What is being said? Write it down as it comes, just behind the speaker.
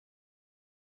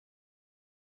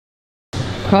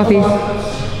Coffee.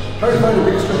 Try to find the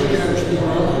biggest stretch you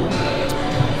can.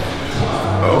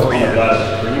 Oh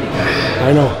yeah.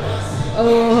 I know.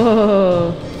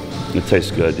 Oh. It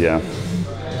tastes good, yeah.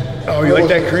 Oh, you like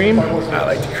that cream? I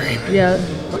like the cream. Yeah.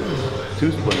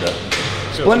 Two Splenda.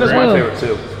 Splenda's my favorite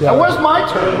too. Yeah. Where's my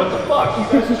turn? What the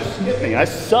fuck? You guys just skipped me. I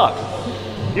suck.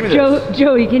 Give me this.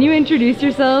 Joey, can you introduce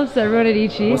yourselves to everyone at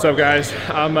Ichi? What's up, guys?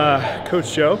 I'm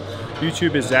Coach Joe.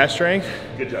 YouTube is That Strength.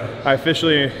 Good job. I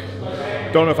officially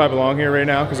don't know if I belong here right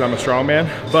now because I'm a strongman,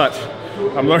 but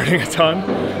I'm learning a ton.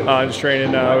 Just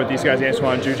training with these guys,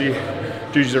 Antoine and Juji.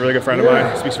 Juji's a really good friend of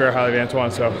mine. He speaks very highly of Antoine,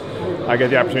 so I get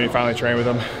the opportunity to finally train with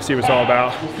him, see what it's all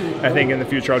about. I think in the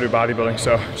future I'll do bodybuilding,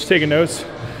 so just taking notes.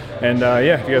 And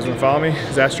yeah, if you guys want to follow me,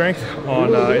 That Strength on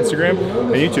Instagram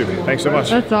and YouTube. Thanks so much.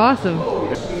 That's awesome.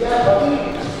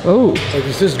 Oh. Like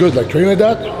this is good. Like training like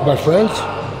that with my friends.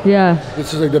 Yeah.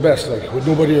 This is like the best. Like with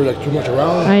nobody or like too much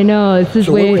around. I know. This is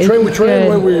so way. When we train. Good.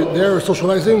 When we're there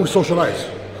socializing, we socialize.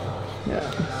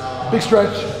 Yeah. Big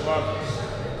stretch.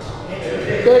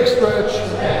 Big stretch.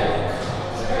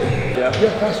 Yeah,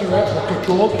 faster reps, like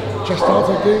controlled, chest out,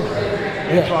 like thing.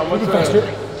 Yeah, a little faster.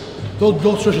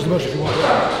 Don't stretch as much if you want.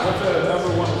 What's the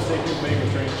 #1 mistake you make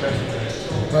with training chest?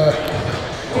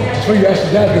 It's funny you asked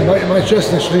me that, because my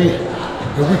chest actually,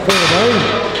 the weak point of mine,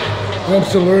 and I'm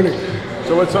still learning.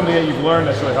 So what's something that you've learned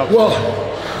that's really helped? Well,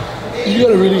 you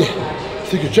gotta really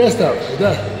stick your chest out like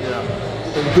that.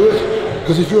 Yeah. And do it,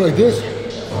 because if you're like this,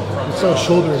 it's on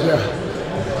shoulders, yeah.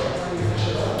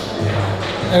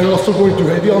 And also going too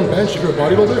heavy on bench if you're a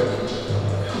bodybuilder.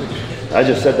 I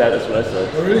just said that, that's what I said.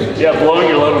 Oh, really? Yeah, blowing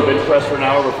your load on bench press for an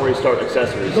hour before you start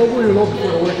accessories. Don't blow your load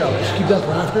before the workout, just keep that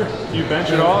for after. Do you bench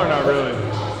at all or not really?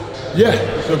 Yeah,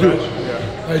 I do. Bench?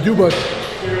 Yeah. I do, but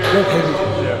not heavy.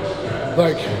 Yeah.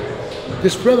 Like,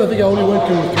 this spread, I think I only went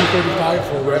to 335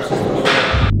 for reps and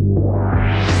stuff.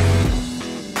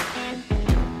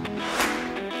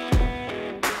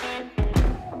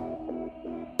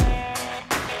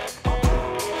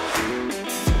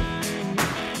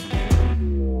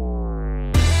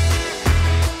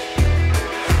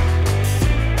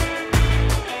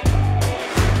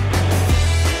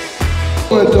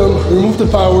 Momentum, remove the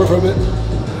power from it.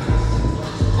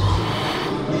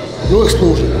 No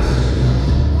explosion.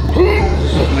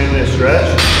 So mainly a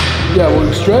stretch? Yeah, when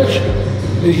we stretch,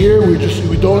 and here we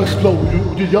don't explode.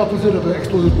 We do the opposite of an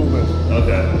explosive movement.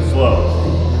 Okay, slow.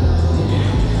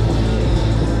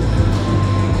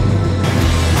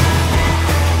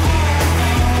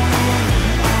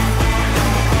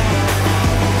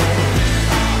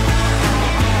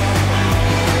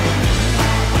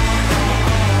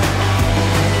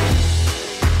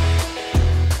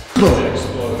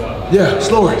 Yeah,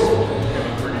 slower.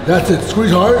 That's it.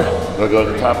 Squeeze hard. Do I go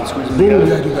to the top and squeeze them Boom. together?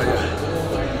 Yeah, do that.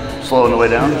 Yeah. Slow on the way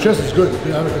down? Your chest is good.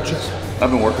 You have a good chest.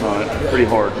 I've been working on it pretty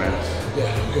hard, man.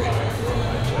 Yeah. Okay.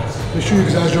 Make sure you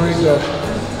exaggerate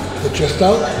the chest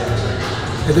out,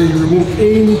 and then you remove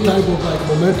any type of like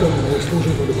momentum and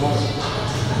explosion from the bottom.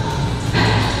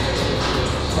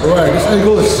 All right. This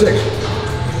angle is sick.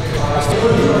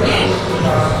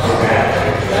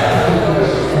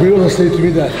 Breon was saying to me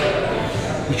that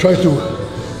you try to,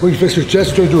 when you flex your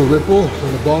chest, try to do a ripple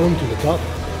from the bottom to the top.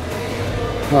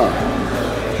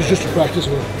 Just to practice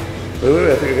one.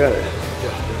 Wait, I think I got it.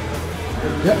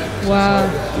 Yeah. Wow.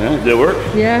 Yeah, did it work?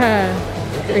 Yeah.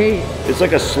 Great. It's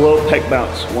like a slow pec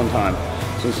bounce one time.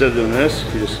 So instead of doing this,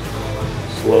 you just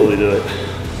slowly do it.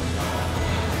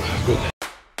 Good.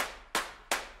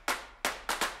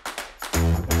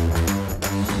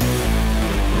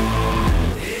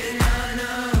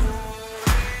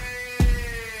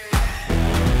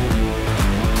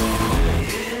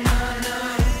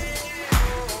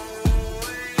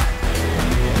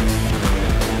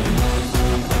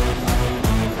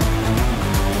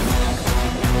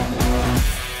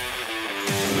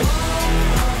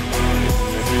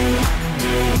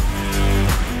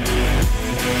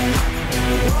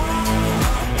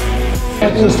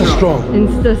 Insta strong.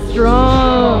 Insta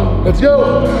strong. Let's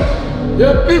go.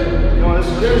 Yep. Come on, this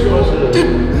is what you're supposed to do.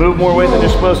 Move more weight than you're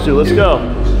supposed to. Let's go.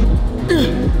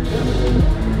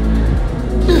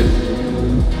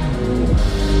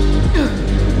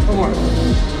 One more.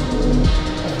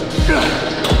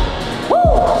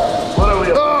 What are we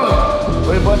up?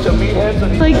 We're a bunch of meatheads.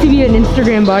 It's like to be an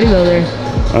Instagram bodybuilder.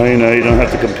 You know, you don't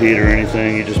have to compete or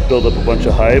anything. You just build up a bunch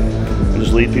of hype and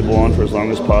just lead people on for as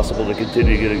long as possible to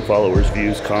continue getting followers,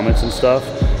 views, comments and stuff,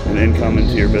 and income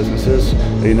into your businesses.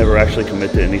 But you never actually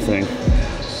commit to anything.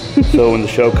 So when the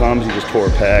show comes, you just tore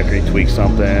a pec or you tweak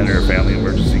something or a family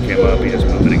emergency came up, you just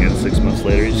move it again 6 months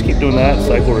later. You just keep doing that,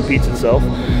 cycle repeats itself.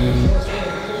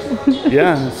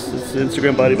 Yeah, it's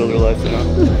Instagram bodybuilder life, you know.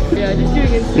 Yeah, just doing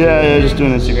Instagram. Yeah, just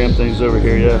doing Instagram things over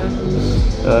here.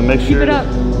 Yeah. Make sure Keep it up.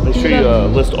 Make sure you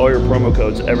list all your promo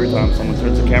codes every time someone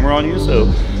turns a camera on you. So,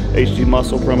 HD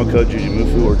Muscle promo code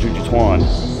JUJIMUFU or JUJITOINE.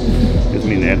 Because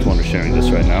me and Antoine are sharing this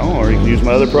right now. Or you can use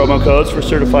my other promo codes for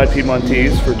certified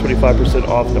Piedmontese for 25%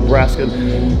 off Nebraska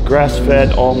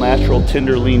grass-fed, all-natural,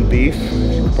 tender, lean beef.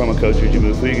 Promo code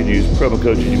JUJIMUFU. You can use promo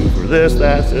code JUJIMUFU for this,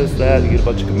 that. You get a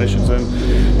bunch of commissions in.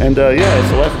 And yeah, it's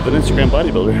the life of an Instagram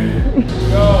bodybuilder.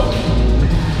 Go.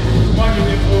 Come on, you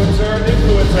influencer.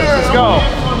 Let's go.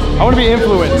 I want to be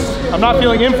influenced. I'm not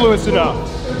feeling influenced enough.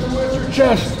 Influence your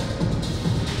chest.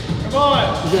 Come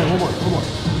on. Yeah, one more.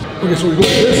 Okay, so we go like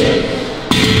this.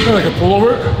 Kind of like a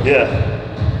pullover. Yeah.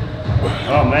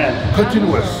 Oh man.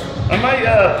 Continuous. I might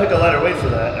pick a lighter weight for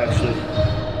that, actually.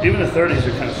 Even the 30s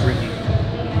are kind of freaky.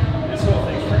 This whole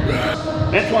thing's freaky.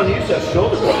 Antoine, you used to have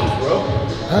shoulder problems, bro.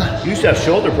 Huh? You used to have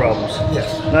shoulder problems.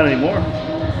 Yes. Not anymore.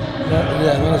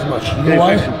 Yeah, not as much. You know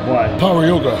why? Why? Power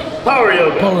yoga. Power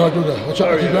yoga. Power yoga. Watch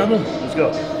out, keep grabbing. Let's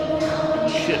go.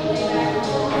 Shit.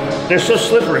 They're so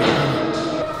slippery. I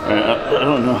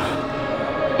don't know.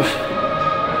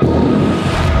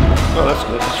 Oh, that's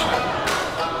good.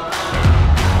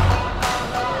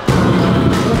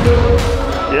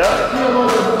 Yeah.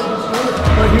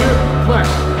 Right here, flex.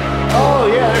 Oh,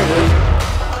 yeah, there it is.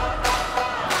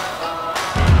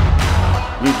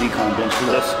 New decon bench for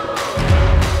this.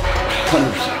 100%.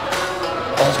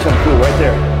 Oh, that's kind of cool right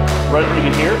there. Right, you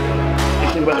can hear?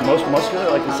 Anything about the most muscular,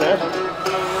 like you said?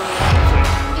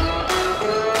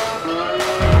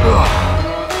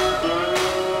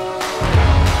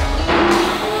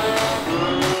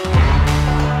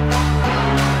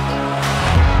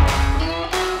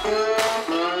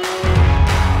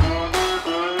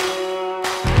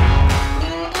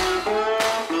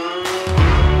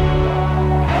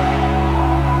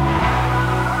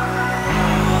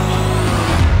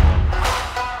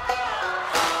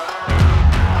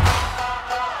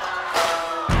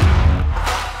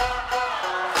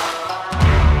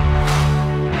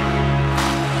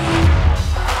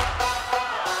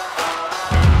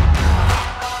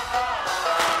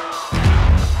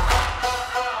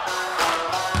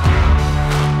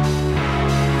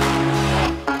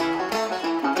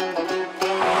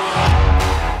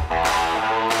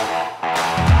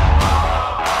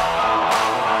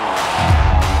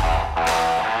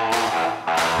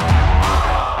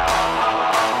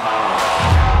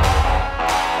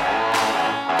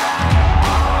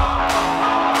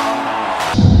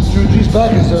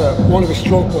 Back is one of his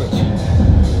strong points.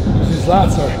 Because his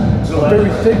lats are very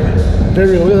thick,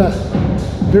 very low. Look at that.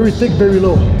 Very thick, very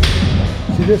low.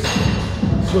 See this?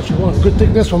 This is what you want. Good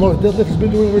thickness from all the deadlift he's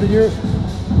been doing over the years.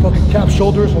 Fucking cap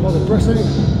shoulders from all the pressing.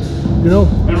 You know?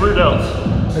 And rear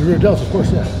delts. And rear delts, of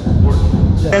course, yeah.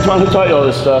 Antoine, who taught you all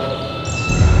this stuff? I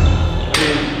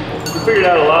mean, you figured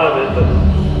out a lot of it, but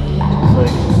it's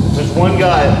like,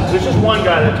 there's just one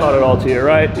guy that taught it all to you,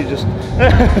 right? You just...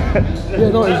 Yeah,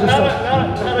 no, it's just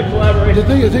not a collaboration. The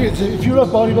thing is, if you love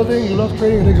bodybuilding, you love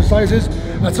training and exercises,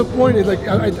 at some point, it's like,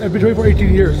 I've been training for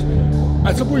 18 years.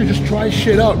 At some point, you just try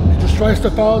shit out. You just try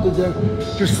stuff out, and then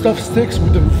just stuff sticks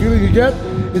with the feeling you get.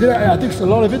 And then I think a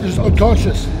lot of it is just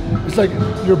unconscious. It's like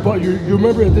you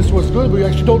remember that this was good, but you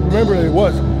actually don't remember that it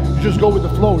was. You just go with the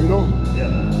flow, you know? Yeah.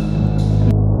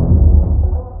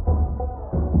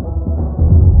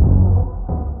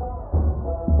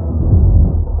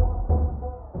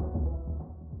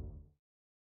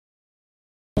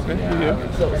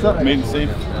 What's up? Made to see.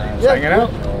 Yeah, hanging out.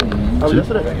 How was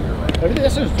yesterday? Everything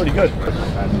yesterday was pretty good.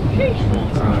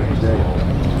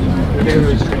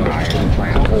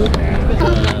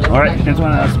 All right,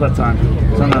 Antoine, that's about time.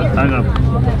 So I'm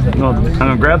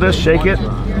gonna grab this, shake it,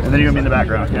 and then you're gonna be in the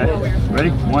background. Okay? Ready?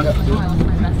 1.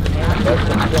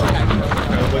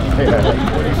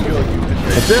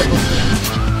 That's it.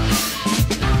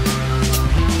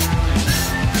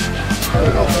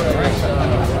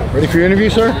 Ready for your interview,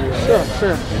 sir?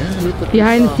 Sure.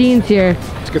 Behind the scenes here.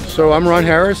 Let's get. So I'm Ron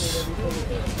Harris,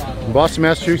 from Boston,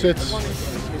 Massachusetts.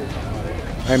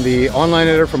 I'm the online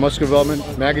editor for Muscle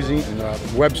Development magazine,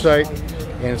 website,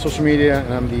 and social media,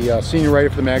 and I'm the senior writer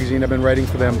for the magazine. I've been writing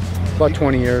for them about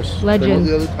 20 years. Legend.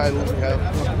 The other titles we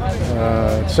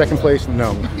have? Second place,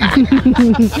 no.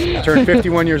 I turned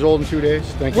 51 years old in 2 days.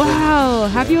 Thank you. Wow,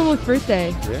 happy almost birthday.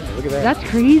 Yeah, look at that. That's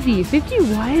crazy.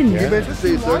 51. Yeah. You meant to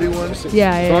say 31?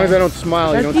 Yeah, As long as I don't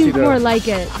smile, you that don't see seems the. more like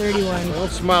it. 31.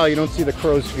 Don't smile, you don't see the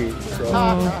crow's feet. So.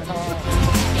 Oh.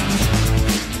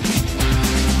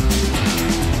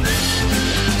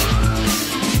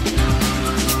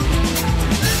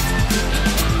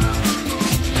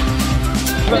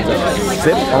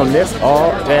 Sip on this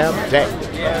all damn day.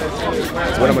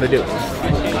 That's what I'm gonna do.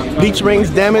 Peach rings,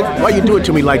 damn it. Why you do it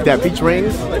to me like that, peach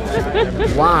rings?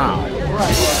 Wow.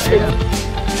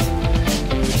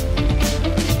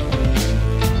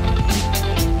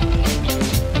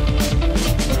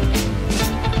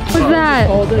 What's that?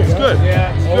 It's good.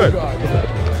 Yeah, it's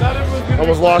good.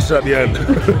 Almost lost it at the end.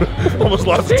 Almost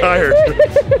lost the tire.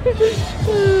 It's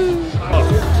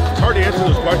hard to answer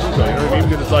those questions though, you know what I mean?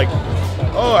 Because it's like,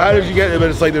 oh, how did you get it? But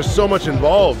it's like there's so much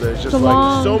involved. It's just like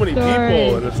there's so many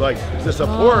people, and it's like the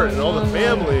support and all the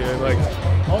family and like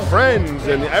friends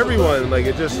and everyone. Like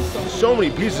it's just so many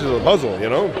pieces of the puzzle, you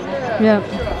know? Yeah.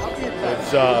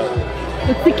 It's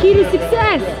It's the key to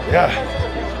success. yeah.